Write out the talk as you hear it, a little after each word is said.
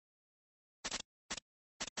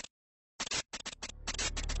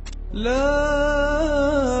لا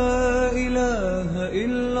إله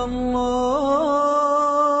إلا الله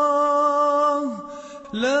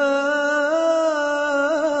لا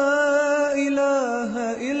إله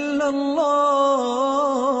إلا الله.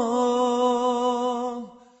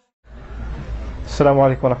 السلام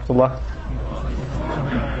عليكم ورحمة الله.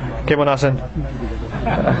 كيف ناسن?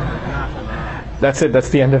 That's it, that's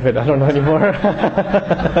the end of it. I don't know anymore.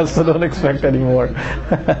 So don't expect anymore.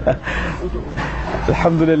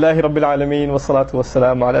 الحمد لله رب العالمين والصلاة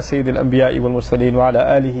والسلام على سيد الأنبياء والمرسلين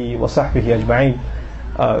وعلى آله وصحبه أجمعين.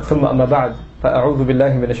 ثم أما بعد فأعوذ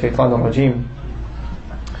بالله من الشيطان الرجيم.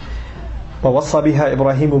 ووصى بها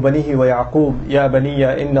إبراهيم بنيه ويعقوب يا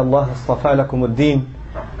بني إن الله اصطفى لكم الدين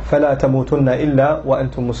فلا تموتن إلا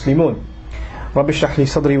وأنتم مسلمون. رب اشرح لي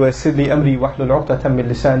صدري ويسر لي أمري واحلل عقدة من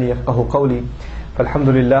لساني يفقهوا قولي. فالحمد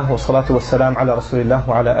لله والصلاة والسلام على رسول الله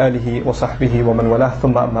وعلى آله وصحبه ومن والاه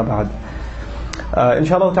ثم أما بعد.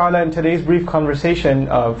 Inshallah ta'ala, in today's brief conversation,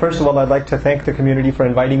 first of all, I'd like to thank the community for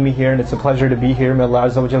inviting me here, and it's a pleasure to be here. May Allah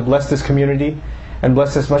Azza wa Jal bless this community and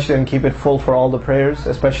bless this masjid and keep it full for all the prayers,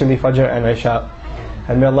 especially Fajr and Isha.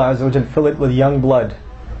 And may Allah Azza wa Jal fill it with young blood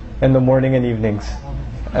in the morning and evenings.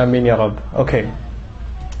 Ameen Ya Rabb. Okay.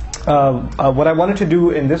 What I wanted to do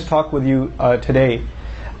in this talk with you today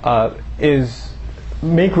is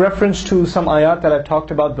make reference to some ayat that I've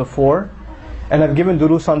talked about before. And I've given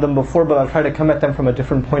durus on them before, but I'll try to come at them from a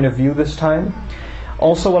different point of view this time.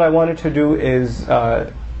 Also, what I wanted to do is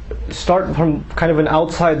start from kind of an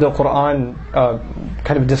outside the Quran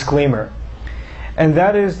kind of disclaimer. And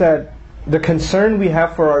that is that the concern we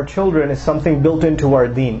have for our children is something built into our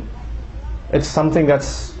deen. It's not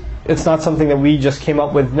something that we just came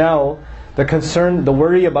up with now. The concern, the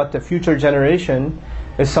worry about the future generation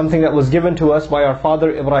is something that was given to us by our father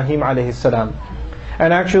Ibrahim alayhi salam.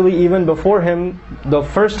 And actually even before him, the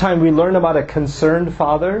first time we learn about a concerned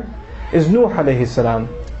father is Nuh alayhi salam.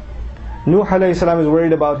 Nuh alayhi salam is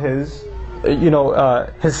worried about his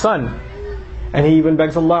son. And he even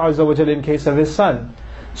begs Allah Azza wa Jalla in case of his son.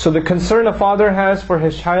 So the concern a father has for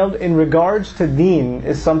his child in regards to deen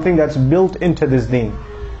is something that's built into this deen.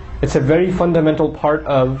 It's a very fundamental part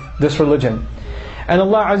of this religion. And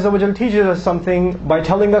Allah Azza wa Jalla teaches us something by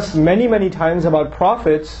telling us many, many times about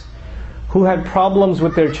prophets who had problems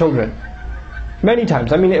with their children. Many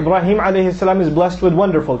times. I mean, Ibrahim alayhi salam is blessed with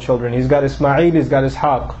wonderful children. He's got Ismail, he's got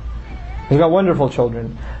Ishaq. He's got wonderful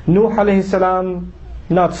children. Nuh alayhi salam,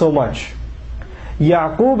 not so much.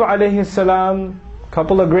 Yaqub alayhi salam,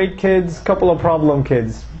 couple of great kids, couple of problem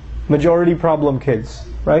kids. Majority problem kids,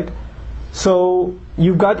 right? So,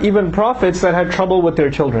 you've got even prophets that had trouble with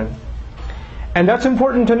their children. And that's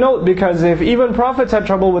important to note, because if even prophets had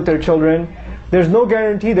trouble with their children, there's no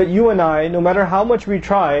guarantee that you and I, no matter how much we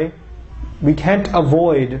try, we can't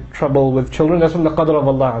avoid trouble with children. That's from the qadr of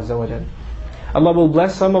Allah Azza wa Jal. Allah will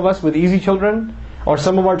bless some of us with easy children, or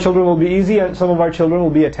some of our children will be easy and some of our children will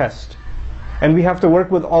be a test. And we have to work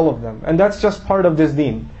with all of them. And that's just part of this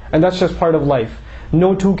deen. And that's just part of life.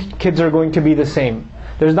 No two kids are going to be the same.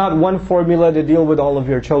 There's not one formula to deal with all of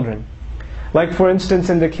your children. Like for instance,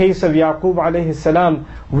 in the case of Yaqub alayhi salam,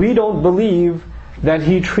 we don't believe that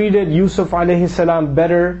he treated Yusuf alayhi salam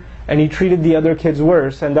better and he treated the other kids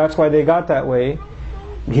worse, and that's why they got that way.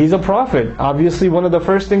 He's a prophet. Obviously one of the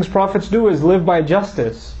first things prophets do is live by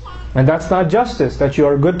justice. And that's not justice, that you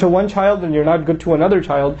are good to one child and you're not good to another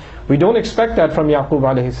child. We don't expect that from Yaqub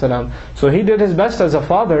alayhi salam. So he did his best as a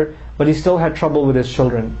father, but he still had trouble with his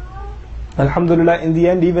children. Alhamdulillah, in the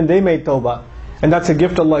end even they made tawbah. And that's a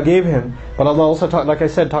gift Allah gave him. But Allah also, like I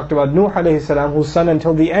said, talked about Nuh alayhi salam, whose son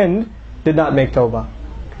until the end did not make tawbah.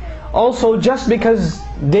 Also, just because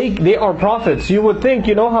they are prophets, you would think,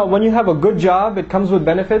 you know how when you have a good job, it comes with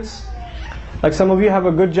benefits? Like some of you have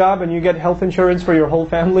a good job and you get health insurance for your whole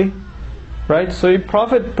family, right? So you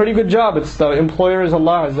profit, pretty good job. It's the employer is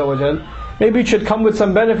Allah Azza wa Jal. Maybe it should come with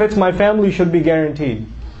some benefits. My family should be guaranteed.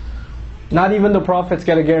 Not even the prophets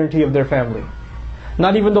get a guarantee of their family.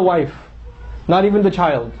 Not even the wife. Not even the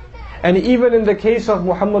child. And even in the case of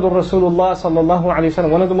Muhammad Rasulullah sallallahu alaihi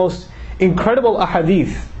wasallam, one of the most incredible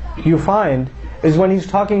ahadith you find is when he's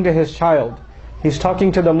talking to his child. He's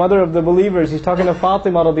talking to the mother of the believers. He's talking to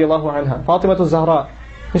Fatima radiallahu anha, Fatima to Zahra.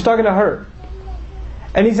 He's talking to her.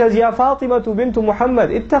 And he says, Ya Fatima bintu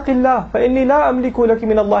Muhammad, ittaqillah, fa inni la amliku laki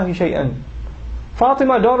min Allahi shay'an.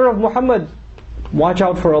 Fatima, daughter of Muhammad, watch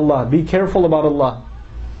out for Allah. Be careful about Allah.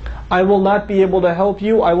 I will not be able to help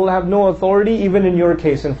you. I will have no authority even in your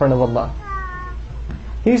case in front of Allah.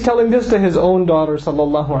 He's telling this to his own daughter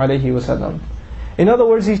sallallahu alaihi wasallam. In other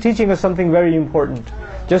words, he's teaching us something very important.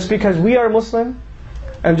 Just because we are Muslim,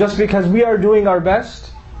 and just because we are doing our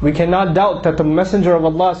best, We cannot doubt that the Messenger of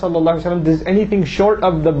Allah ﷺ is anything short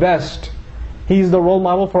of the best. He's the role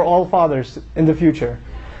model for all fathers in the future,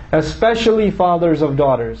 especially fathers of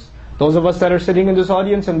daughters. Those of us that are sitting in this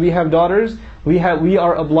audience and we have daughters, we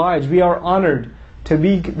are obliged, we are honored to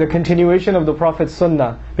be the continuation of the Prophet's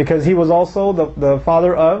sunnah, because he was also the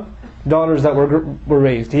father of daughters that were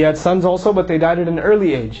raised. He had sons also, but they died at an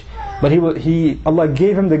early age. But Allah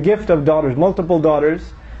gave him the gift of daughters, multiple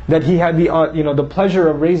daughters, that he had the pleasure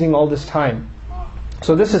of raising all this time.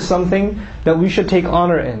 So this is something that we should take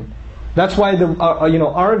honor in. That's why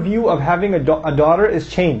our view of having a daughter is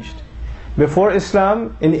changed. Before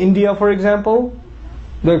Islam, in India for example,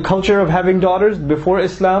 the culture of having daughters, before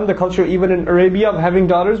Islam, the culture even in Arabia of having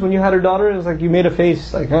daughters, when you had a daughter, it was like you made a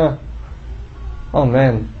face, like, oh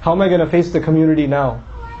man, how am I going to face the community now?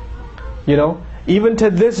 Even to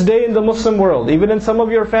this day in the Muslim world, even in some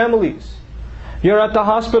of your families, you're at the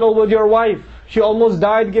hospital with your wife, she almost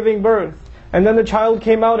died giving birth, and then the child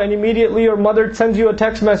came out and immediately your mother sends you a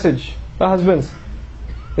text message, the husbands.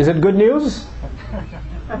 Is it good news?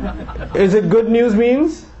 Is it good news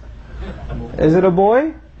means? Is it a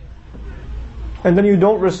boy? And then you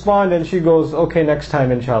don't respond and she goes, okay, next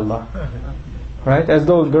time inshallah. Right? As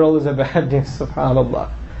though girl is a bad news, subhanallah.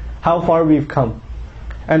 How far we've come.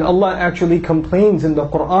 And Allah actually complains in the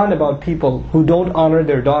Quran about people who don't honor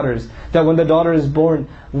their daughters. That when the daughter is born,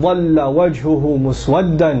 وَاللَّ وَجْهُهُ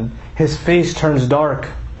مُسْوَدًّا, his face turns dark.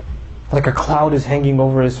 Like a cloud is hanging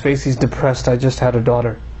over his face, he's depressed, I just had a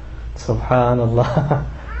daughter. Subhanallah.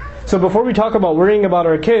 So before we talk about worrying about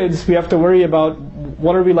our kids, we have to worry about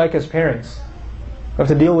what are we like as parents. We have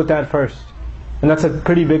to deal with that first. And that's a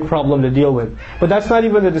pretty big problem to deal with. But that's not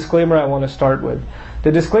even the disclaimer I want to start with.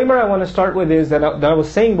 The disclaimer I want to start with is that I was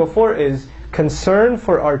saying before is concern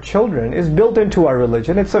for our children is built into our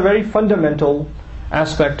religion. It's a very fundamental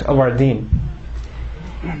aspect of our deen.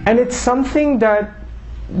 And it's something that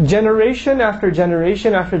generation after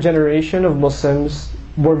generation after generation of Muslims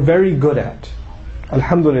were very good at.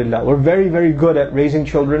 Alhamdulillah, we're very, very good at raising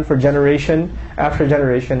children for generation after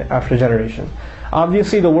generation after generation.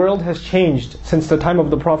 Obviously the world has changed since the time of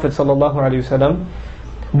the Prophet ﷺ,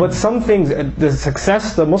 but some things, the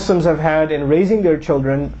success the Muslims have had in raising their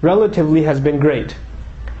children relatively has been great.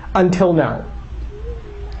 Until now.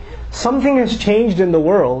 Something has changed in the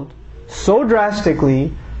world so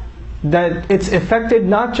drastically that it's affected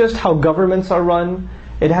not just how governments are run,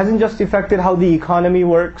 it hasn't just affected how the economy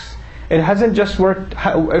works, it hasn't just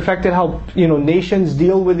affected how nations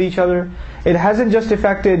deal with each other, it hasn't just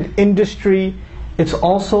affected industry, it's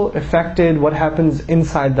also affected what happens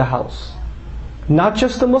inside the house. Not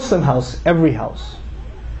just the Muslim house, every house.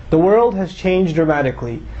 The world has changed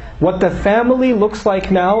dramatically. What the family looks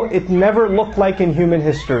like now, it never looked like in human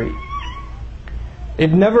history.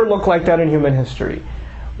 It never looked like that in human history.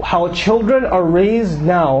 How children are raised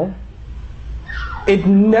now, it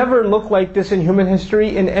never looked like this in human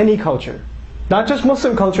history in any culture. Not just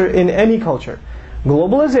Muslim culture, in any culture.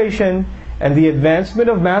 Globalization and the advancement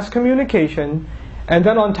of mass communication, and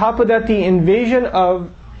then on top of that the invasion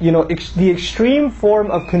of the extreme form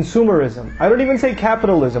of consumerism. I don't even say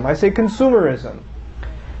capitalism, I say consumerism.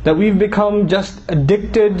 That we've become just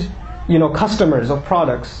addicted customers of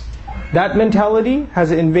products. That mentality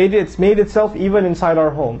has invaded, it's made itself even inside our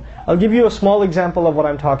home. I'll give you a small example of what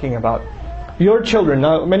I'm talking about. Your children,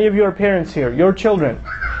 now many of you are parents here, your children,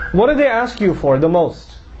 what do they ask you for the most?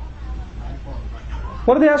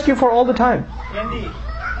 What do they ask you for all the time? Candy.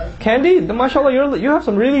 Candy? MashaAllah, you have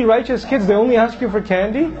some really righteous kids, they only ask you for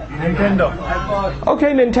candy? Nintendo.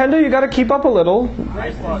 Okay, Nintendo, you gotta keep up a little.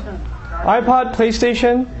 iPod,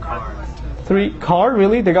 PlayStation, 3, car,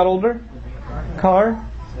 really? They got older? Car,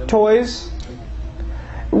 toys.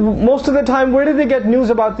 Most of the time, where did they get news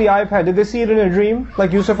about the iPad? Did they see it in a dream?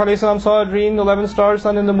 Like Yusuf a.s. saw a dream, 11 stars,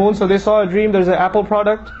 sun in the moon, so they saw a dream, there's an Apple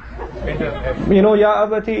product. Ya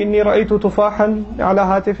abati inni ra'aytu tufahan ala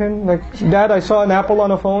hatifin. Like, Dad, I saw an apple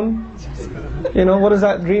on a phone. What does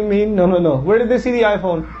that dream mean? No. Where did they see the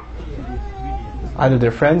iPhone? Either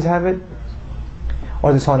their friends have it,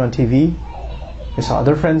 or they saw it on TV. They saw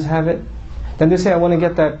other friends have it. Then they say, I want to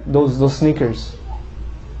get those sneakers.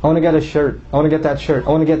 I want to get a shirt. I want to get that shirt. I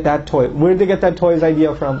want to get that toy. Where did they get that toy's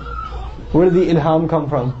idea from? Where did the ilham come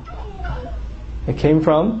from? It came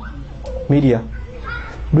from media.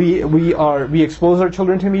 We expose our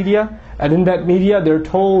children to media, and in that media they're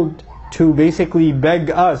told to basically beg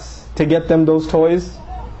us to get them those toys,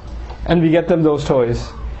 and we get them those toys.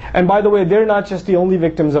 And by the way, they're not just the only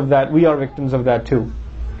victims of that, we are victims of that too.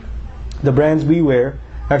 The brands we wear,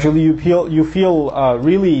 actually you feel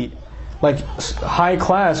really like high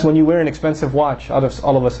class when you wear an expensive watch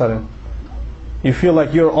all of a sudden. You feel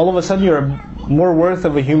like all of a sudden you're more worth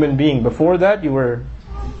of a human being. Before that you were,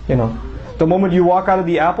 the moment you walk out of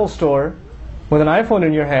the Apple store with an iPhone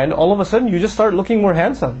in your hand, all of a sudden you just start looking more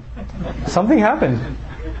handsome. Something happened.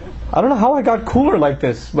 I don't know how I got cooler like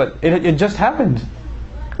this, but it just happened.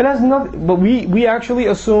 It has nothing, but we actually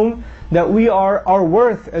assume that our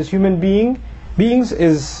worth as human beings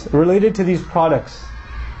is related to these products.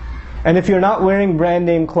 And if you're not wearing brand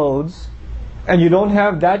name clothes, and you don't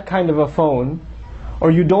have that kind of a phone, or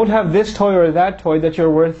you don't have this toy or that toy, that you're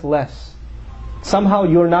worth less. Somehow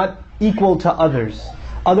you're not equal to others.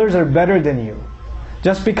 Others are better than you.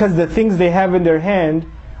 Just because the things they have in their hand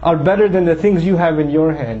are better than the things you have in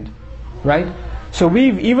your hand. Right? So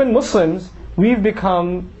even Muslims, we've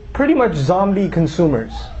become pretty much zombie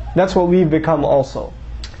consumers. That's what we've become also.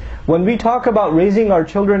 When we talk about raising our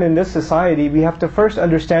children in this society, we have to first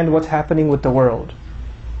understand what's happening with the world.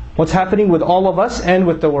 What's happening with all of us and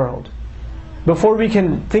with the world, before we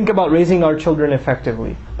can think about raising our children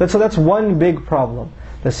effectively. So that's one big problem.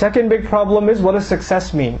 The second big problem is, what does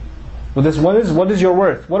success mean? Well, this one is, what is your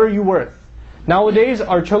worth? What are you worth? Nowadays,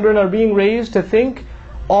 our children are being raised to think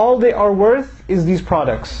all they are worth is these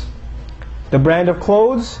products. The brand of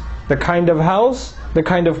clothes, the kind of house, the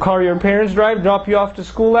kind of car your parents drive, drop you off to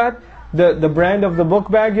school at, the brand of the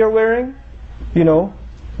book bag you're wearing,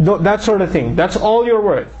 that sort of thing. That's all you're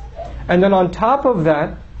worth. And then on top of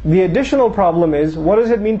that, the additional problem is, what does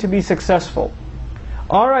it mean to be successful?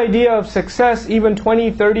 Our idea of success even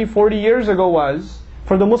 20, 30, 40 years ago was,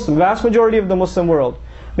 for the vast majority of the Muslim world,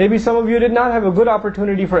 maybe some of you did not have a good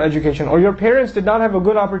opportunity for education, or your parents did not have a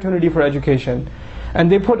good opportunity for education,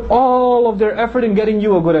 and they put all of their effort in getting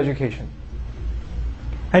you a good education.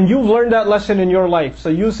 And you've learned that lesson in your life, so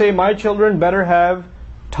you say, my children better have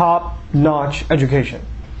top-notch education.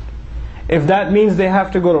 If that means they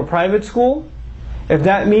have to go to private school, if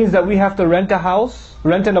that means that we have to rent a house,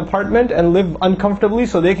 rent an apartment and live uncomfortably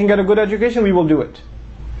so they can get a good education, we will do it.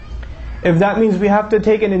 If that means we have to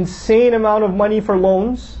take an insane amount of money for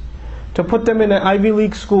loans to put them in an Ivy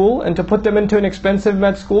League school and to put them into an expensive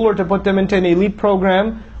med school or to put them into an elite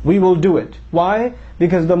program, we will do it. Why?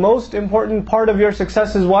 Because the most important part of your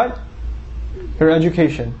success is what? Your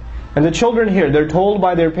education. And the children here, they're told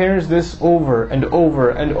by their parents this over and over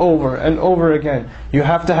and over and over again. You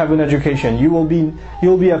have to have an education. You'll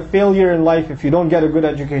be a failure in life if you don't get a good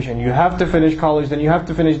education. You have to finish college, then you have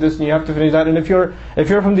to finish this, and you have to finish that. And if you're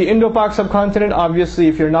from the Indo-Pak subcontinent, obviously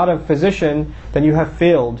if you're not a physician, then you have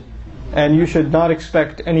failed. And you should not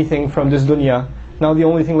expect anything from this dunya. Now the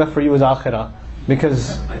only thing left for you is akhirah.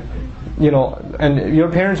 Because, and your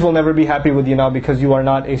parents will never be happy with you now because you are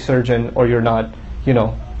not a surgeon, or you're not,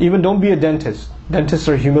 even don't be a dentist. Dentists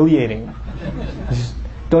are humiliating. Just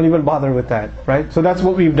don't even bother with that, right? So that's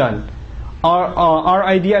what we've done. Our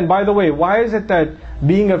idea, and by the way, why is it that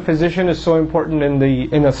being a physician is so important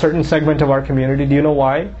in a certain segment of our community? Do you know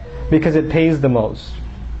why? Because it pays the most.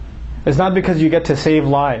 It's not because you get to save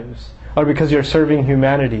lives or because you're serving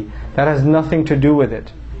humanity. That has nothing to do with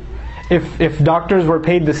it. If doctors were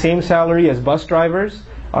paid the same salary as bus drivers,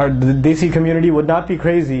 the Desi community would not be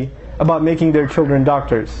crazy about making their children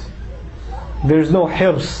doctors. There's no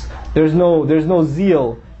hirs, there's no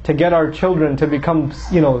zeal to get our children to become,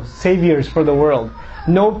 saviors for the world.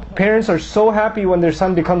 No parents are so happy when their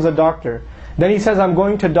son becomes a doctor. Then he says, I'm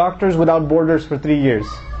going to Doctors Without Borders for 3 years.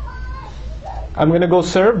 I'm going to go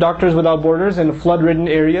serve Doctors Without Borders in flood-ridden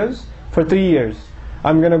areas for 3 years.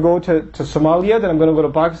 I'm going to go to Somalia, then I'm going to go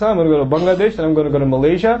to Pakistan, I'm going to go to Bangladesh, then I'm going to go to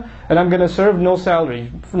Malaysia, and I'm going to serve no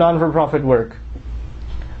salary, non-for-profit work.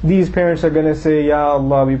 These parents are going to say, Ya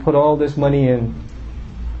Allah, we put all this money in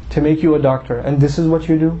to make you a doctor, and this is what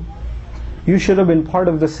you do? You should have been part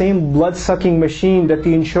of the same blood-sucking machine that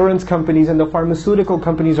the insurance companies and the pharmaceutical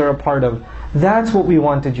companies are a part of. That's what we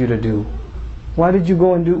wanted you to do. Why did you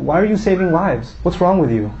go and do? Why are you saving lives? What's wrong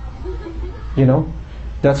with you?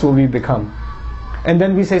 That's what we've become. And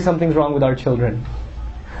then we say something's wrong with our children.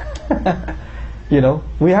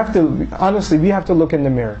 We have to, honestly, we have to look in the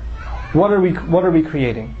mirror. What are we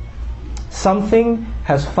creating? Something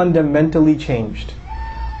has fundamentally changed.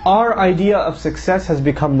 Our idea of success has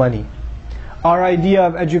become money. Our idea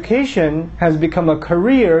of education has become a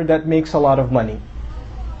career that makes a lot of money.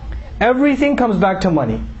 Everything comes back to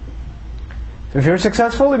money. If you're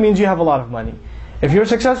successful, it means you have a lot of money. If you're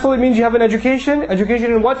successful, it means you have an education.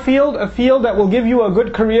 Education in what field? A field that will give you a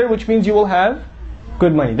good career, which means you will have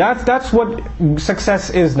good money. That's what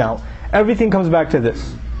success is now. Everything comes back to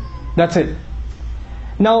this. That's it.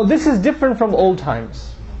 Now this is different from old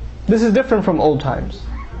times. This is different from old times.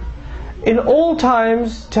 In old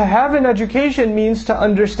times, to have an education means to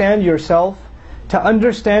understand yourself, to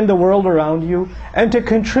understand the world around you, and to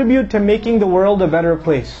contribute to making the world a better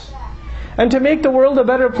place. And to make the world a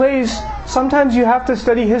better place, sometimes you have to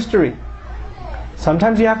study history.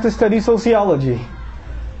 Sometimes you have to study sociology.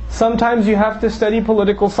 Sometimes you have to study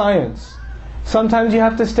political science. Sometimes you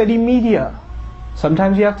have to study media.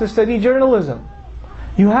 Sometimes you have to study journalism.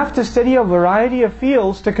 You have to study a variety of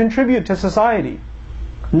fields to contribute to society.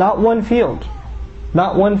 Not one field.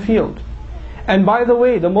 Not one field. And by the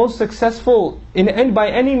way, the most successful, by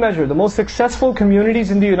any measure, the most successful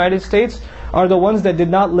communities in the United States are the ones that did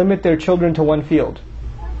not limit their children to one field.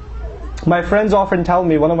 My friends often tell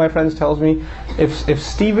me, one of my friends tells me, if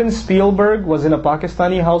Steven Spielberg was in a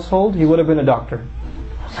Pakistani household, he would have been a doctor.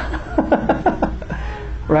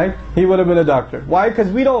 Right? He would have been a doctor. Why?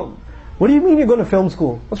 Because we don't... What do you mean you're going to film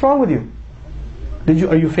school? What's wrong with you?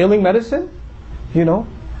 Are you failing medicine? You know?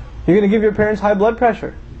 You're going to give your parents high blood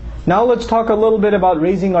pressure. Now let's talk a little bit about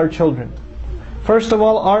raising our children. First of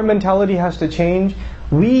all, our mentality has to change.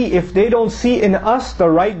 If they don't see in us the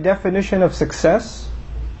right definition of success,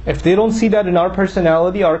 if they don't see that in our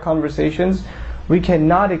personality, our conversations, we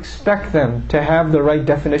cannot expect them to have the right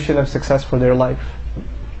definition of success for their life.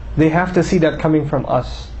 They have to see that coming from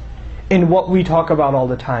us, in what we talk about all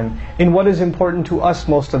the time, in what is important to us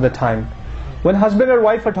most of the time. When husband and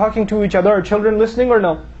wife are talking to each other, are children listening or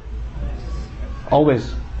no?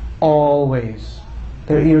 Always. Always.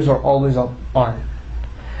 Their ears are always on.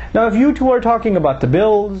 Now if you two are talking about the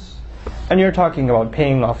bills, and you're talking about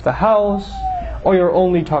paying off the house, or you're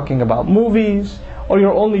only talking about movies, or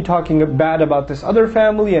you're only talking bad about this other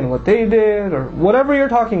family and what they did, or whatever you're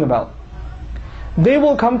talking about, they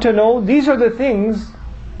will come to know these are the things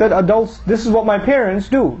that adults, this is what my parents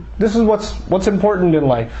do. This is what's important in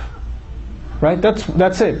life. Right?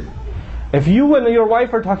 That's it. If you and your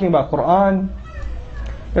wife are talking about Quran,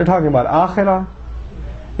 you're talking about Akhirah,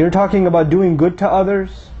 you're talking about doing good to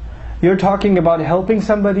others, you're talking about helping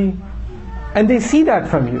somebody, and they see that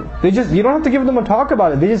from you. You don't have to give them a talk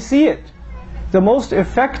about it, they just see it. The most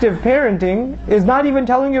effective parenting is not even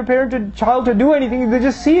telling your child to do anything, they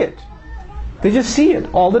just see it. They just see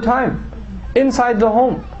it all the time, inside the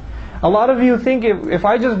home. A lot of you think if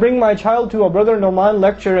I just bring my child to a Brother Nouman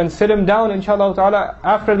lecture and sit him down, inshallah ta'ala,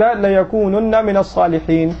 after that, لَيَكُونُنَّ مِنَ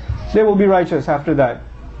الصَّالِحِينَ, they will be righteous after that.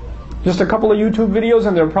 Just a couple of YouTube videos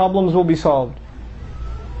and their problems will be solved.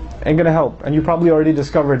 Ain't gonna help, and you probably already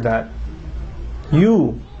discovered that.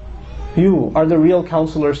 You are the real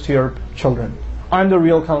counselors to your children. I'm the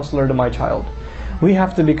real counselor to my child. We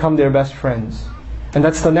have to become their best friends. And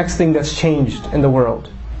that's the next thing that's changed in the world.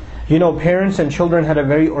 You know, parents and children had a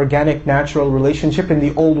very organic, natural relationship in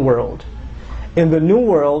the old world. In the new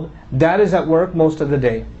world, dad is at work most of the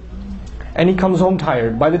day. And he comes home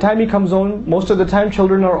tired. By the time he comes home, most of the time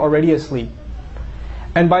children are already asleep.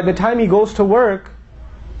 And by the time he goes to work,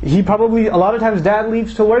 a lot of times dad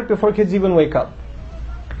leaves to work before kids even wake up.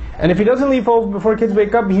 And if he doesn't leave before kids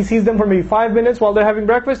wake up, he sees them for maybe 5 minutes while they're having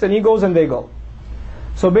breakfast, and he goes and they go.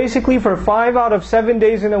 So basically for 5 out of 7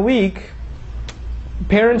 days in a week,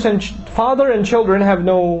 father and children have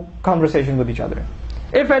no conversation with each other.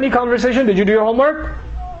 If any conversation, did you do your homework?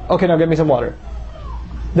 Okay, now get me some water.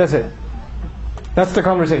 That's it. That's the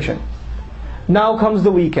conversation. Now comes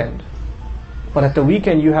the weekend. But at the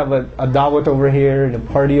weekend you have a dawat over here and a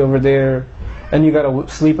party over there, and you gotta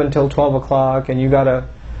sleep until 12 o'clock, and you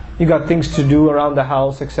got things to do around the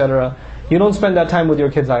house, etc. You don't spend that time with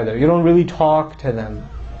your kids either. You don't really talk to them.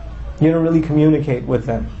 You don't really communicate with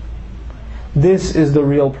them. This is the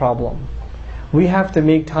real problem. We have to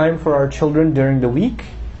make time for our children during the week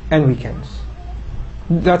and weekends.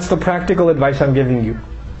 That's the practical advice I'm giving you.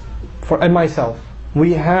 And myself.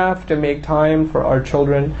 We have to make time for our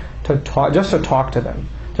children to talk, just to talk to them.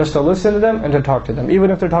 Just to listen to them and to talk to them,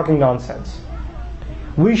 even if they're talking nonsense.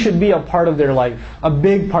 We should be a part of their life, a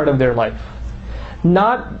big part of their life.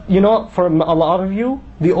 Not, for a lot of you,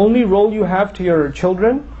 the only role you have to your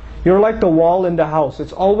children, you're like the wall in the house.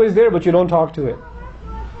 It's always there, but you don't talk to it.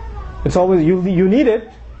 It's always, you need it.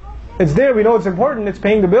 It's there, we know it's important, it's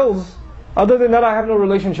paying the bills. Other than that, I have no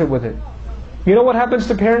relationship with it. You know what happens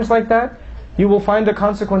to parents like that? You will find the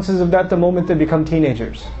consequences of that the moment they become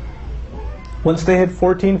teenagers. Once they hit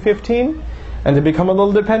 14, 15, and they become a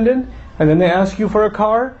little dependent, and then they ask you for a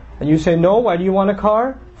car, and you say, no, why do you want a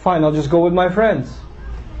car? Fine, I'll just go with my friends.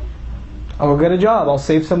 I'll go get a job, I'll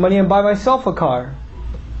save some money and buy myself a car.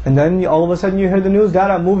 And then all of a sudden you hear the news,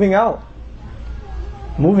 Dad, I'm moving out.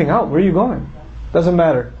 Moving out? Where are you going? Doesn't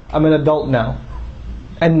matter, I'm an adult now.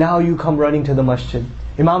 And now you come running to the masjid.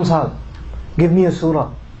 Imam Sahib, give me a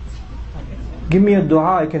surah. Give me a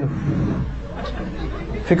dua, I can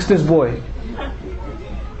fix this boy.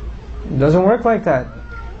 It doesn't work like that.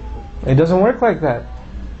 It doesn't work like that.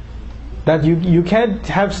 That you can't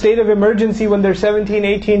have state of emergency when they're 17,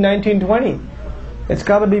 18, 19, 20. It's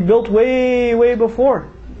got to be built way, way before.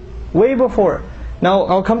 Way before. Now,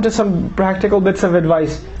 I'll come to some practical bits of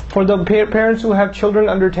advice. For the parents who have children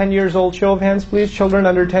under 10 years old, show of hands please, children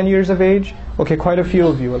under 10 years of age. Okay, quite a few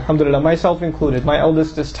of you, alhamdulillah, myself included. My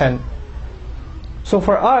eldest is 10. So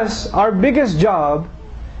for us, our biggest job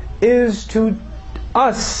is to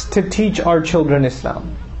teach our children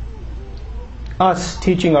Islam. Us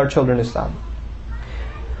teaching our children Islam.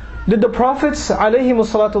 Did the Prophets,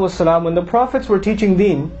 ﷺ, when the Prophets were teaching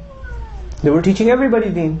Deen, they were teaching everybody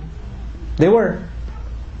Deen. They were.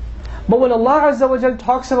 But when Allah Azza wa Jal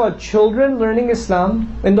talks about children learning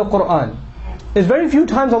Islam in the Quran, there's very few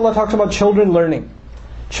times Allah talks about children learning,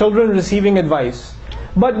 children receiving advice.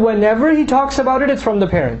 But whenever He talks about it, it's from the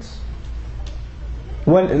parents.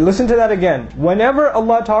 Listen to that again. Whenever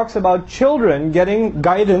Allah talks about children getting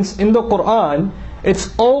guidance in the Quran, it's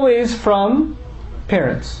always from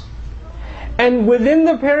parents. And within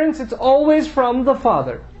the parents, it's always from the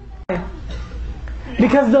father.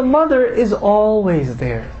 Because the mother is always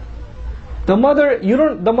there. The mother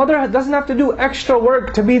doesn't have to do extra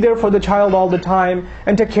work to be there for the child all the time,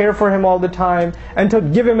 and to care for him all the time, and to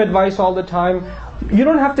give him advice all the time. You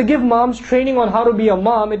don't have to give moms training on how to be a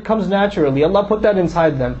mom. It comes naturally. Allah put that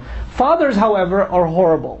inside them. Fathers, however, are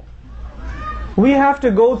horrible. We have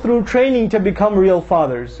to go through training to become real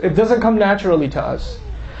fathers. It doesn't come naturally to us.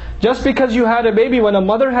 Just because you had a baby, when a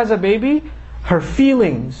mother has a baby, her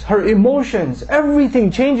feelings, her emotions,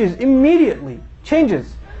 everything changes immediately.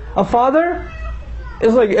 Changes. A father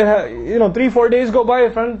is like, 3-4 days go by,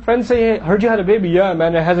 friends say, hey, heard you had a baby. Yeah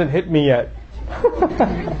man, it hasn't hit me yet.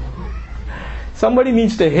 Somebody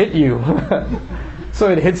needs to hit you so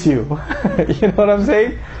it hits you. You know what I'm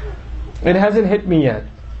saying? It hasn't hit me yet.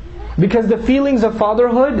 Because the feelings of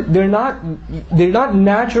fatherhood, they're not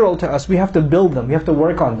natural to us. We have to build them. We have to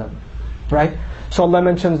work on them. Right? So Allah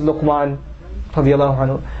mentions Luqman radiyallahu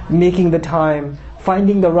anhu, making the time,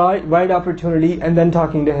 finding the right opportunity, and then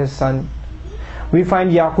talking to his son. We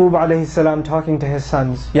find Yaqub alayhi salam talking to his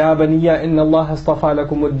sons. Ya baniya inna Allah astafa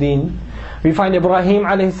lakum Uddin. We find Ibrahim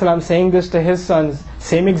alayhi salam saying this to his sons.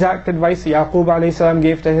 Same exact advice Yaqub alayhi salam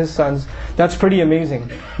gave to his sons. That's pretty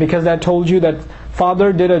amazing. Because that told you that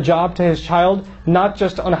father did a job to his child, not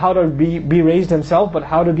just on how to be raised himself, but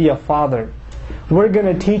how to be a father. We're going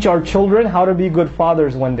to teach our children how to be good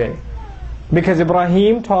fathers one day. Because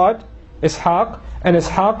Ibrahim taught Ishaq, and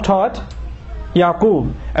Ishaq taught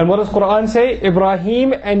Yaqub. And what does Quran say?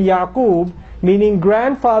 Ibrahim and Yaqub, meaning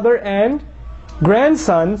grandfather and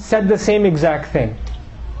grandson, said the same exact thing.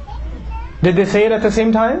 Did they say it at the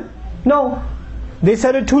same time? No. They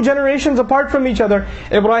said it 2 generations apart from each other.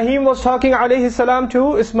 Ibrahim was talking alayhi salam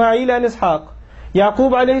to Ismail and Ishaq.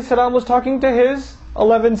 Yaqub alayhi salam was talking to his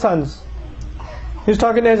 11 sons. He was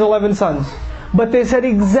talking to his 11 sons. But they said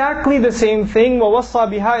exactly the same thing. وَوَصَّى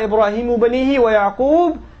بِهَا إِبْرَاهِيمُ بَنِيهِ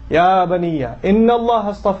وَيَعْقُوبُ يَا بَنِيَّ إِنَّ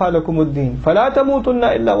اللَّهَ اصْطَفَى لَكُمُ الدِّينَ فَلَا تَمُوتُنَّ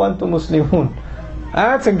إِلَّا وَأَنْتُمْ مُسْلِمُونَ.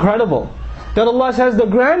 That's incredible. That Allah says the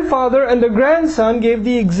grandfather and the grandson gave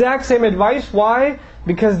the exact same advice. Why?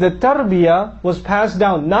 Because the tarbiyah was passed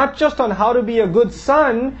down, not just on how to be a good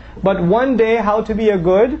son, but one day how to be a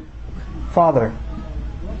good father.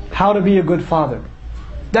 How to be a good father.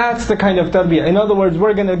 That's the kind of tarbiyah. In other words,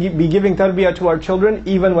 we're going to be giving tarbiyah to our children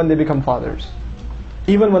even when they become fathers.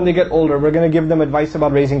 Even when they get older, we're going to give them advice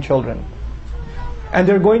about raising children. And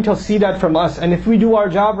they're going to see that from us. And if we do our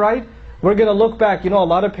job right, we're going to look back. A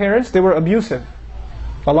lot of parents, they were abusive.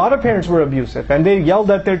 A lot of parents were abusive. And they yelled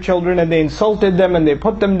at their children, and they insulted them, and they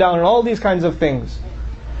put them down, and all these kinds of things.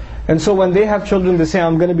 And so when they have children, they say,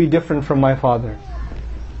 I'm going to be different from my father.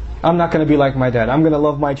 I'm not going to be like my dad. I'm going to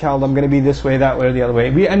love my child. I'm going to be this way, that way, or the other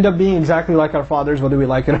way. We end up being exactly like our fathers, whether we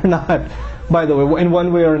like it or not. By the way, in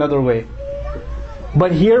one way or another way.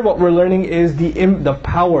 But here what we're learning is the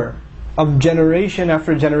power of generation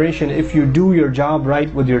after generation if you do your job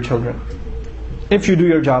right with your children. If you do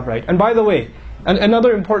your job right. And by the way,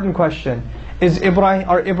 another important question.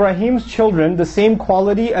 Are Ibrahim's children the same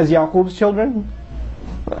quality as Yaqub's children?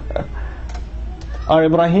 Are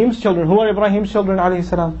Ibrahim's children? Who are Ibrahim's children alayhi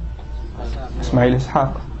salam? Ismail,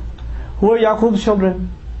 Ishaq. Who are Yaqub's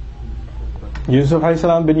children? Yusuf alayhi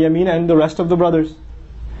salam, Binyamin, and the rest of the brothers.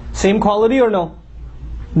 Same quality or no?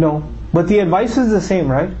 No. But the advice is the same,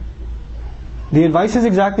 right? The advice is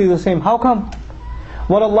exactly the same. How come?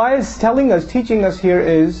 What Allah is telling us, teaching us here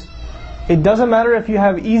is, it doesn't matter if you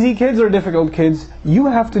have easy kids or difficult kids, you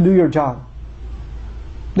have to do your job.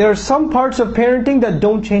 There are some parts of parenting that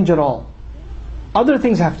don't change at all. Other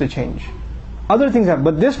things have to change. Other things happen.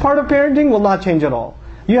 But this part of parenting will not change at all.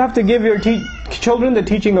 You have to give your children the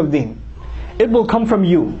teaching of Deen. It will come from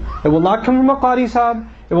you. It will not come from a Qari Sahib.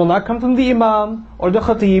 It will not come from the Imam or the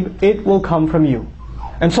Khatib. It will come from you.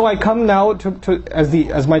 And so I come now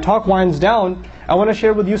as my talk winds down, I want to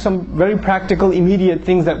share with you some very practical, immediate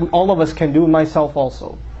things that all of us can do, myself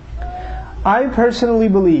also. I personally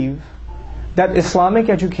believe that Islamic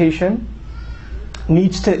education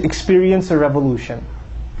needs to experience a revolution.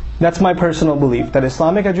 That's my personal belief, that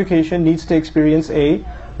Islamic education needs to experience a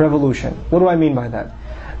revolution. What do I mean by that?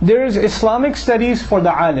 There is Islamic studies for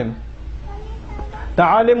the alim. The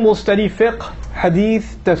alim will study fiqh,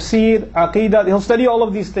 hadith, tafsir, aqidah. He'll study all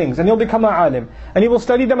of these things and he'll become an alim. And he will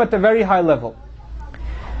study them at the very high level.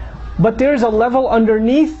 But there's a level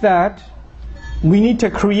underneath that we need to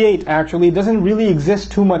create, actually. It doesn't really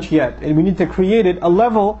exist too much yet. And we need to create it, a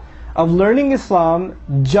level of learning Islam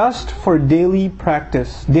just for daily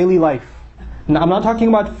practice, daily life. Now, I'm not talking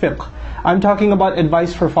about fiqh. I'm talking about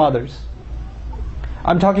advice for fathers.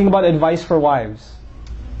 I'm talking about advice for wives.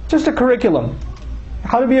 Just a curriculum.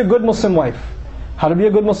 How to be a good Muslim wife. How to be a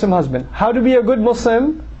good Muslim husband. How to be a good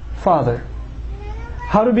Muslim father.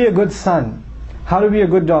 How to be a good son. How to be a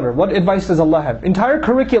good daughter. What advice does Allah have? Entire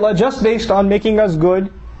curricula just based on making us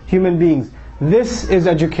good human beings. This is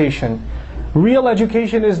education. Real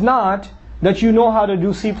education is not that you know how to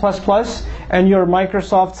do C++ and you're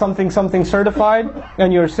Microsoft something certified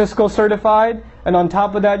and you're Cisco certified, and on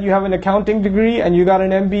top of that you have an accounting degree and you got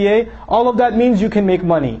an MBA. All of that means you can make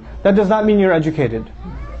money. That does not mean you're educated.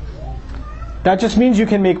 That just means you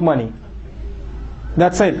can make money.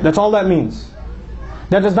 That's it. That's all that means.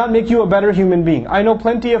 That does not make you a better human being. I know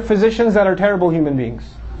plenty of physicians that are terrible human beings.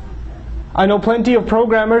 I know plenty of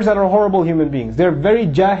programmers that are horrible human beings. They're very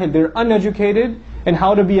jahil, they're uneducated in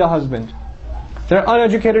how to be a husband. They're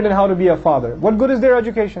uneducated in how to be a father. What good is their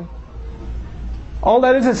education? All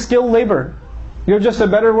that is skilled labor. You're just a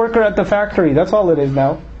better worker at the factory. That's all it is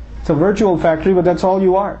now. It's a virtual factory, but that's all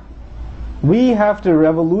you are. We have to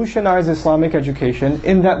revolutionize Islamic education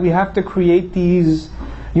in that we have to create these,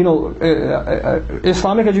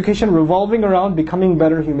 Islamic education revolving around becoming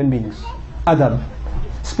better human beings. Adab.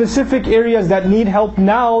 Specific areas that need help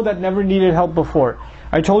now that never needed help before.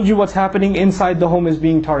 I told you what's happening inside the home is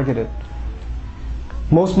being targeted.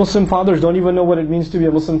 Most Muslim fathers don't even know what it means to be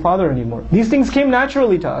a Muslim father anymore. These things came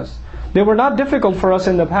naturally to us. They were not difficult for us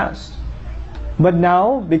in the past. But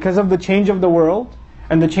now, because of the change of the world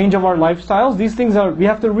and the change of our lifestyles, these things we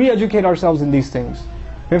have to re-educate ourselves in these things.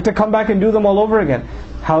 We have to come back and do them all over again.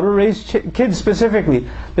 How to raise kids specifically.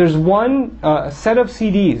 There's one set of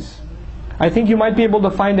CDs. I think you might be able to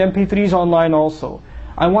find MP3s online also.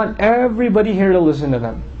 I want everybody here to listen to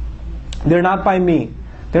them. They're not by me.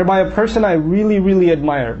 They're by a person I really, really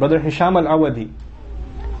admire, Brother Hisham al-Awadi.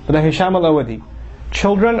 Brother Hisham al-Awadi.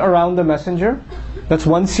 Children Around the Messenger. That's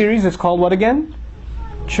one series. It's called what again?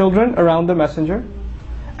 Children Around the Messenger.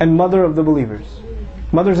 And Mother of the Believers.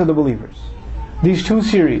 Mothers of the Believers. These two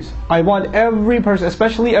series. I want every person,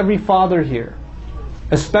 especially every father here,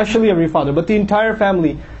 especially every father, but the entire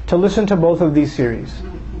family, to listen to both of these series.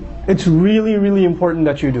 It's really, really important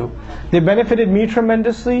that you do. They benefited me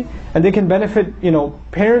tremendously, and they can benefit,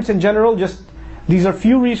 parents in general. Just these are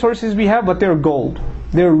few resources we have, but they're gold.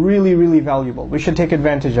 They're really, really valuable. We should take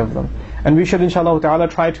advantage of them, and we should, inshallah ta'ala,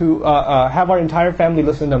 try to have our entire family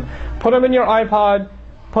listen to them. Put them in your iPod,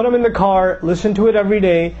 put them in the car, listen to it every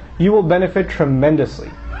day. You will benefit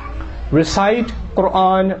tremendously. Recite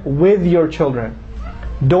Quran with your children.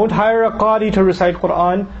 Don't hire a Qari to recite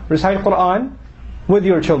Quran. Recite Quran with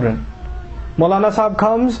your children. Maulana Sahib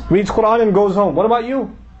comes, reads Quran and goes home. What about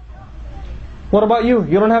you? What about you?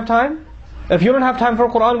 You don't have time? If you don't have time for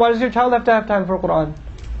Quran, why does your child have to have time for Quran?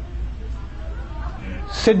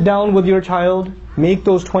 Sit down with your child, make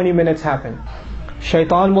those 20 minutes happen.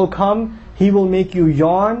 Shaitan will come, he will make you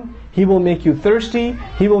yawn, he will make you thirsty,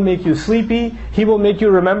 he will make you sleepy, he will make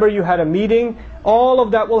you remember you had a meeting. All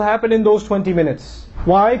of that will happen in those 20 minutes.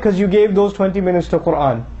 Why? Because you gave those 20 minutes to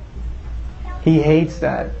Quran. He hates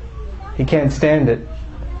that. He can't stand it.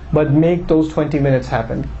 But make those 20 minutes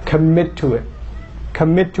happen. Commit to it.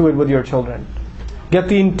 Commit to it with your children. Get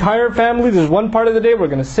the entire family, there's one part of the day we're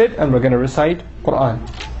going to sit and we're going to recite Quran.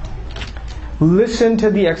 Listen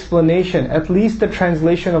to the explanation, at least the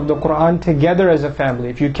translation of the Quran together as a family.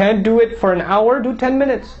 If you can't do it for an hour, do 10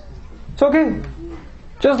 minutes. It's okay.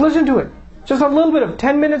 Just listen to it. Just a little bit of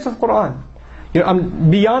 10 minutes of Quran.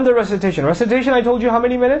 Beyond the recitation. Recitation, I told you how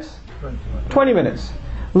many minutes? 20 minutes.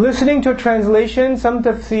 Listening to translation, some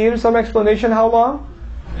tafsir, some explanation, how long?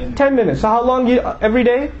 10 minutes. So how long every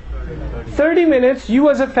day? 30 minutes. You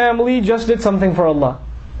as a family just did something for Allah.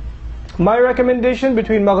 My recommendation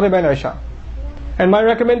between Maghrib and Isha. And my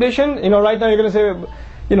recommendation, right now you're going to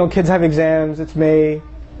say, kids have exams, it's May,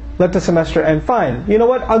 let the semester end. Fine. You know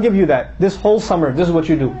what? I'll give you that. This whole summer, this is what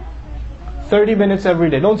you do. 30 minutes every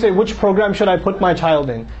day. Don't say, which program should I put my child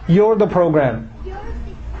in? You're the program.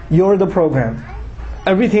 You're the program.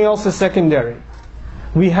 Everything else is secondary.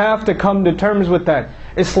 We have to come to terms with that.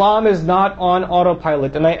 Islam is not on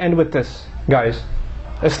autopilot. And I end with this, guys.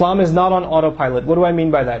 Islam is not on autopilot. What do I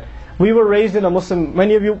mean by that? We were raised in a Muslim,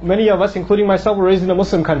 many of us, including myself, were raised in a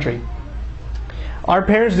Muslim country. Our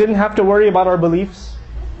parents didn't have to worry about our beliefs.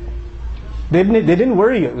 They didn't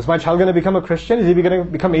worry. Is my child going to become a Christian? Is he going to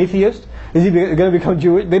become atheist? Is he going to become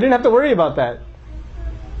Jewish? They didn't have to worry about that.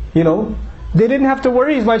 They didn't have to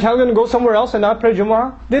worry. Is my child going to go somewhere else and not pray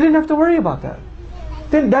Jumu'ah? They didn't have to worry about that.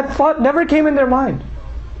 That thought never came in their mind.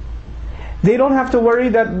 They don't have to worry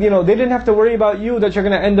that, they didn't have to worry about you that you're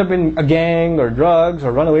going to end up in a gang or drugs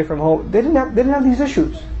or run away from home. They didn't have these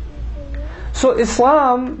issues. So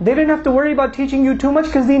Islam, they didn't have to worry about teaching you too much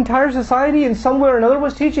because the entire society in some way or another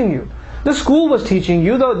was teaching you. The school was teaching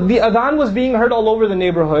you, the adhan was being heard all over the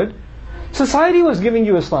neighborhood. Society was giving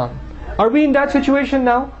you Islam. Are we in that situation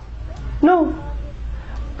now? No.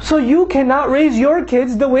 So you cannot raise your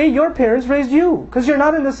kids the way your parents raised you, because you're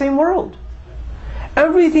not in the same world.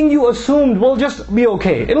 Everything you assumed will just be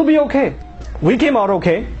okay. It'll be okay. We came out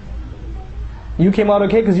okay. You came out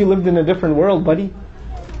okay because you lived in a different world, buddy.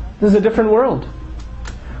 This is a different world.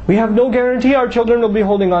 We have no guarantee our children will be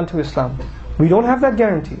holding on to Islam. We don't have that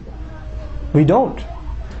guarantee. We don't.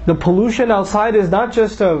 The pollution outside is not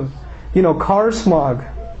just of, car smog.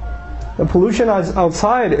 The pollution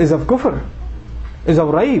outside is of kufr, is of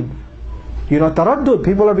raib. Taraddud,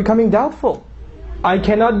 people are becoming doubtful. I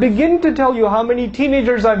cannot begin to tell you how many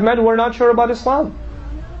teenagers I've met who are not sure about Islam.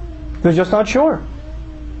 They're just not sure.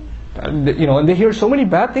 And they hear so many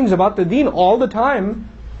bad things about the Deen all the time.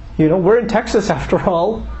 We're in Texas after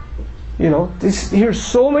all. They hear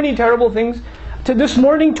so many terrible things. This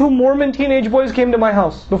morning, 2 Mormon teenage boys came to my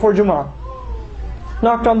house before Jumu'ah.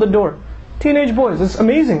 Knocked on the door. Teenage boys, it's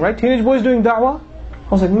amazing, right? Teenage boys doing da'wah. I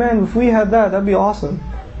was like, man, if we had that'd be awesome.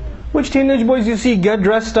 Which teenage boys you see get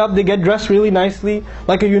dressed up, they get dressed really nicely,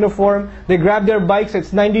 like a uniform. They grab their bikes,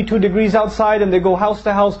 it's 92 degrees outside, and they go house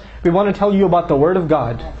to house. We want to tell you about the Word of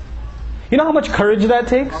God. You know how much courage that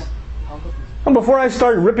takes? And before I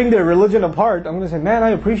start ripping their religion apart, I'm going to say, man,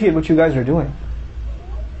 I appreciate what you guys are doing.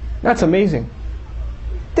 That's amazing.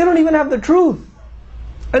 They don't even have the truth.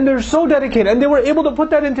 And they're so dedicated. And they were able to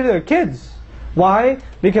put that into their kids. Why?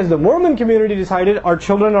 Because the Mormon community decided our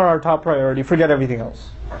children are our top priority. Forget everything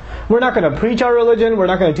else. We're not going to preach our religion. We're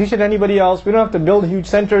not going to teach it to anybody else. We don't have to build huge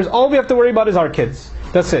centers. All we have to worry about is our kids.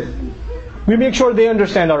 That's it. We make sure they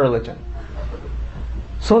understand our religion.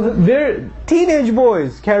 So they're teenage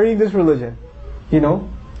boys carrying this religion. And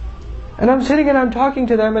I'm sitting and I'm talking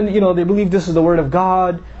to them, and they believe this is the Word of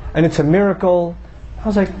God and it's a miracle. I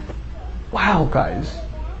was like, wow, guys,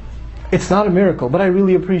 it's not a miracle, but I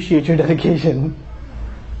really appreciate your dedication.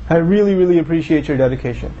 I really, really appreciate your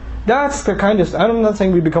dedication. That's the kind of, I'm not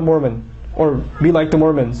saying we become Mormon or be like the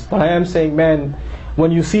Mormons, but I am saying, man,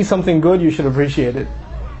 when you see something good, you should appreciate it.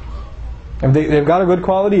 If they've got a good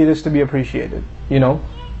quality, it is to be appreciated.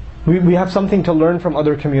 We have something to learn from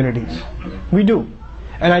other communities. We do.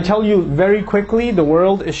 And I tell you very quickly, the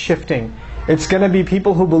world is shifting. It's going to be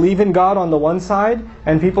people who believe in God on the one side,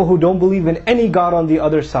 and people who don't believe in any God on the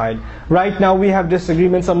other side. Right now we have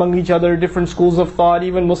disagreements among each other, different schools of thought,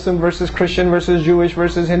 even Muslim versus Christian versus Jewish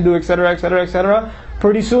versus Hindu, etc., etc., etc.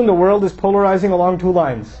 Pretty soon the world is polarizing along 2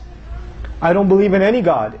 lines. I don't believe in any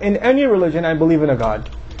God. In any religion, I believe in a God.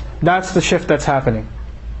 That's the shift that's happening.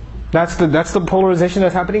 That's the polarization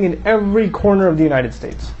that's happening in every corner of the United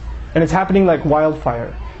States. And it's happening like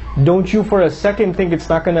wildfire. Don't you for a second think it's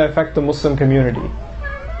not going to affect the Muslim community.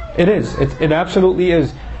 It is. It absolutely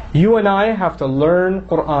is. You and I have to learn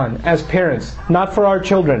Qur'an as parents. Not for our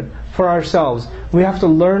children, for ourselves. We have to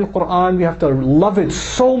learn Qur'an. We have to love it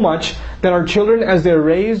so much that our children, as they're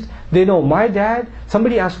raised, they know, my dad,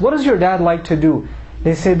 somebody asked, what does your dad like to do?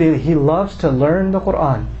 They say that he loves to learn the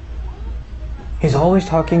Qur'an. He's always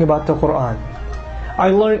talking about the Qur'an. I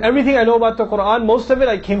learned everything I know about the Qur'an. Most of it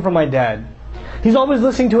I came from my dad. He's always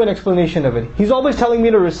listening to an explanation of it. He's always telling me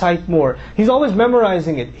to recite more. He's always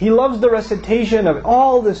memorizing it. He loves the recitation of it,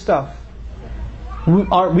 all this stuff.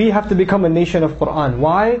 We have to become a nation of Qur'an.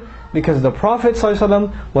 Why? Because the Prophet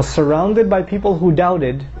ﷺ was surrounded by people who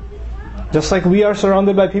doubted, just like we are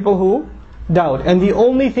surrounded by people who doubt. And the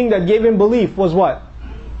only thing that gave him belief was what?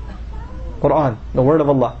 Qur'an, the Word of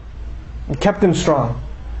Allah. It kept him strong.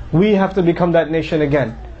 We have to become that nation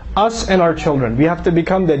again. Us and our children. We have to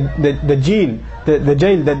become the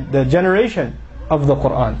generation of the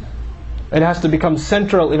Quran. It has to become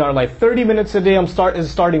central in our life. 30 minutes a day is a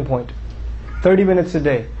starting point. 30 minutes a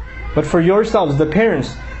day. But for yourselves, the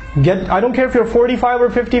parents, I don't care if you're 45 or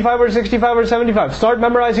 55 or 65 or 75, start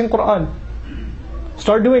memorizing Quran.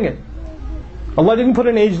 Start doing it. Allah didn't put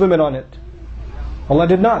an age limit on it. Allah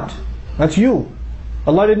did not. That's you.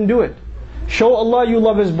 Allah didn't do it. Show Allah you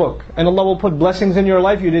love His book, and Allah will put blessings in your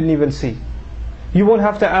life you didn't even see. You won't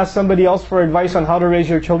have to ask somebody else for advice on how to raise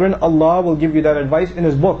your children. Allah will give you that advice in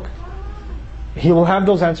His book. He will have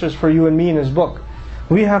those answers for you and me in His book.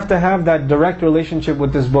 We have to have that direct relationship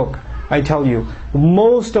with this book. I tell you,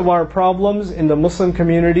 most of our problems in the Muslim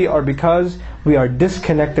community are because we are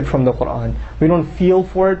disconnected from the Quran. We don't feel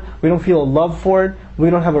for it. We don't feel a love for it. We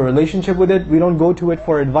don't have a relationship with it. We don't go to it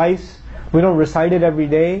for advice. We don't recite it every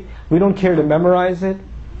day. We don't care to memorize it.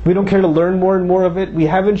 We don't care to learn more and more of it. We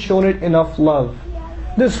haven't shown it enough love.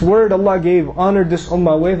 This word Allah honored this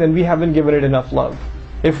ummah with, and we haven't given it enough love.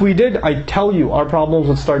 If we did, I tell you, our problems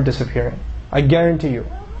would start disappearing. I guarantee you.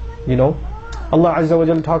 You know? Allah Azza wa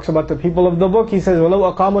Jalla talks about the people of the book. He says,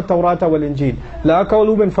 وَلَوْ أَقَامُوا التَّوْرَاةَ وَالْإِنْجِيلَ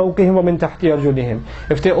لَأَكَلُوا مِنْ فَوْقِهِمْ وَمِنْ تَحْتِ أَرْجُلِهِمْ.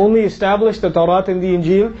 If they only established the Tawrat and the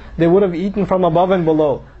Injil, they would have eaten from above and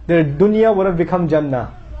below. Their dunya would have become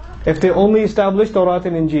Jannah. If they only established Tawrat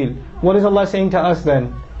and Injil. What is Allah saying to us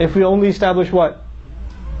then? If we only establish what?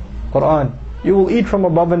 Quran. You will eat from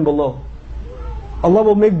above and below. Allah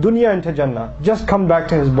will make dunya into Jannah. Just come back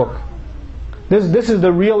to His book. This is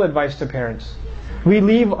the real advice to parents.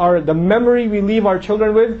 The memory we leave our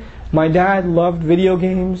children with. My dad loved video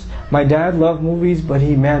games. My dad loved movies. But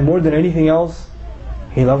more than anything else,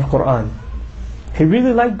 he loved Quran. He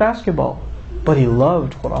really liked basketball, but he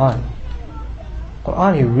loved Quran.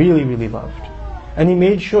 Quran he really, really loved. And he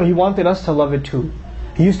made sure he wanted us to love it too.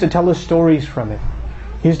 He used to tell us stories from it.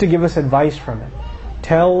 He used to give us advice from it.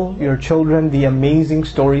 Tell your children the amazing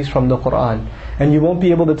stories from the Quran. And you won't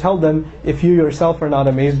be able to tell them if you yourself are not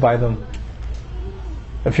amazed by them.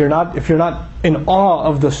 If you're not in awe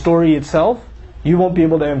of the story itself, you won't be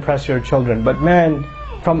able to impress your children. But man,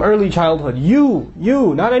 from early childhood, you,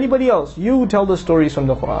 not anybody else, you tell the stories from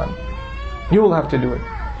the Quran. You will have to do it.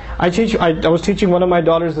 I was teaching one of my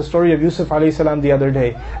daughters the story of Yusuf alayhi salam the other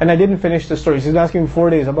day, and I didn't finish the story. She's asking me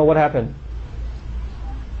 4 days about what happened.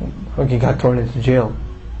 He got thrown into jail.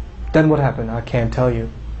 Then what happened? I can't tell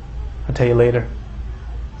you. I'll tell you later.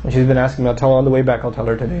 And she's been asking me. I'll tell her on the way back. I'll tell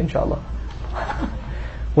her today, inshallah.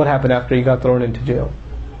 What happened after he got thrown into jail?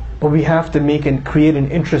 But we have to make and create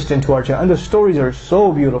an interest into our children. And the stories are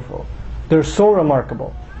so beautiful. They're so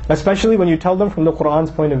remarkable. Especially when you tell them from the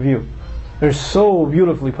Quran's point of view. They're so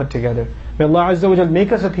beautifully put together. May Allah Azza wa Jal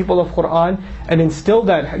make us a people of Quran and instill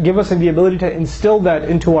that, give us the ability to instill that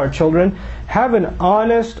into our children. Have an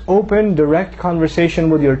honest, open, direct conversation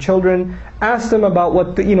with your children. Ask them about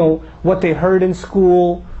what they heard in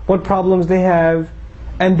school, what problems they have.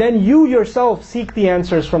 And then you yourself seek the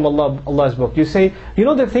answers from Allah's book. You say,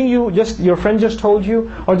 the thing your friend just told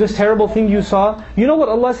you, or this terrible thing you saw, you know what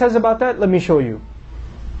Allah says about that? Let me show you.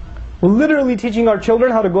 We're literally teaching our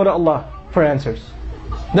children how to go to Allah for answers.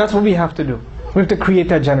 That's what we have to do. We have to create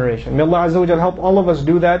that generation. May Allah Azza wa Jal help all of us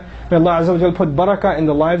do that. May Allah Azza wa Jal put barakah in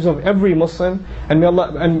the lives of every Muslim. And may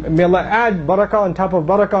Allah add barakah on top of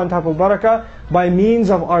barakah on top of barakah by means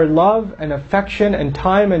of our love and affection and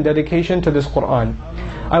time and dedication to this Quran.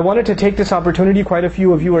 I wanted to take this opportunity, quite a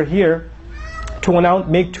few of you are here, to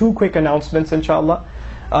make 2 quick announcements, inshallah.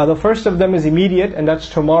 The first of them is immediate, and that's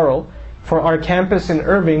tomorrow. For our campus in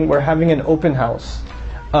Irving, we're having an open house.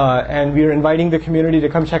 And we are inviting the community to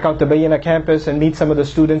come check out the Bayyina campus and meet some of the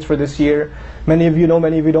students for this year. Many of you know,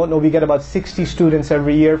 many of you don't know, we get about 60 students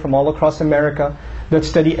every year from all across America that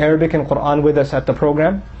study Arabic and Quran with us at the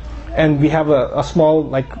program. And we have a small,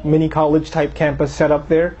 mini college type campus set up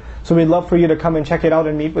there. So we'd love for you to come and check it out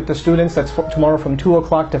and meet with the students. That's tomorrow from 2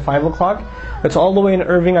 o'clock to 5 o'clock. It's all the way in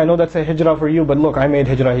Irving. I know that's a hijrah for you, but look, I made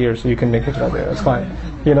hijrah here, so you can make hijrah there. That's fine.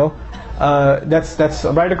 That's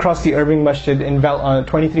right across the Irving Masjid in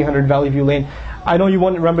 2300 Valley View Lane. I know you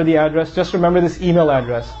won't remember the address. Just remember this email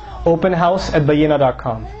address: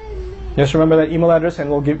 openhouse@bayyina.com. Just remember that email address,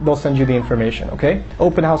 and they'll send you the information. Okay?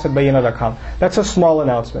 openhouse@bayyina.com. That's a small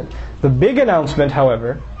announcement. The big announcement,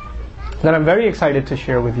 however, that I'm very excited to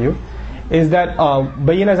share with you, is that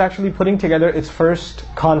Bayyina is actually putting together its first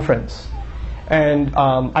conference. And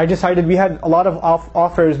I decided, we had a lot of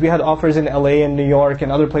offers. We had offers in LA and New York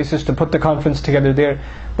and other places to put the conference together there.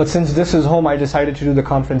 But since this is home, I decided to do the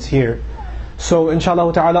conference here. So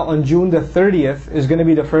inshallah ta'ala, on June the 30th is going to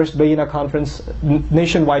be the first Bayyina conference,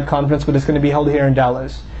 nationwide conference, but it's going to be held here in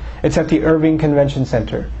Dallas. It's at the Irving Convention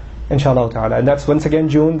Center. inshallah ta'ala. And that's once again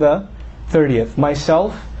June the 30th.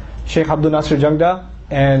 Myself, Sheikh Abdul Nasir Jangda,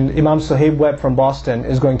 and Imam Suhaib Webb from Boston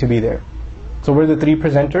is going to be there. So we're the 3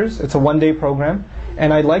 presenters. It's a one-day program.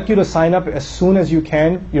 And I'd like you to sign up as soon as you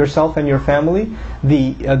can, yourself and your family.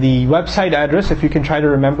 The website address, if you can try to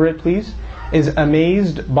remember it please, is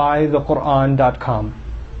amazedbythequran.com.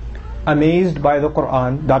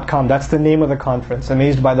 amazedbythequran.com. That's the name of the conference,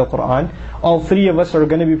 Amazed by the Quran. All 3 of us are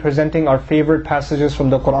going to be presenting our favorite passages from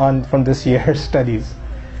the Quran from this year's studies.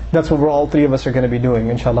 That's what all 3 of us are going to be doing,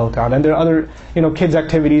 inshallah ta'ala. And there are other, kids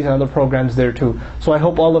activities and other programs there too. So I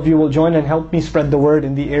hope all of you will join and help me spread the word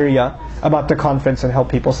in the area about the conference and help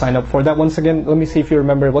people sign up for that. Once again, let me see if you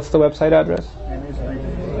remember. What's the website address?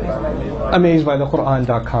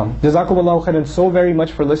 amazedbythequran.com. Jazakumullahu khairan so very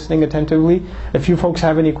much for listening attentively. If you folks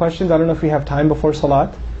have any questions, I don't know if we have time before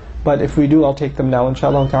Salat, but if we do, I'll take them now,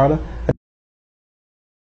 inshallah ta'ala.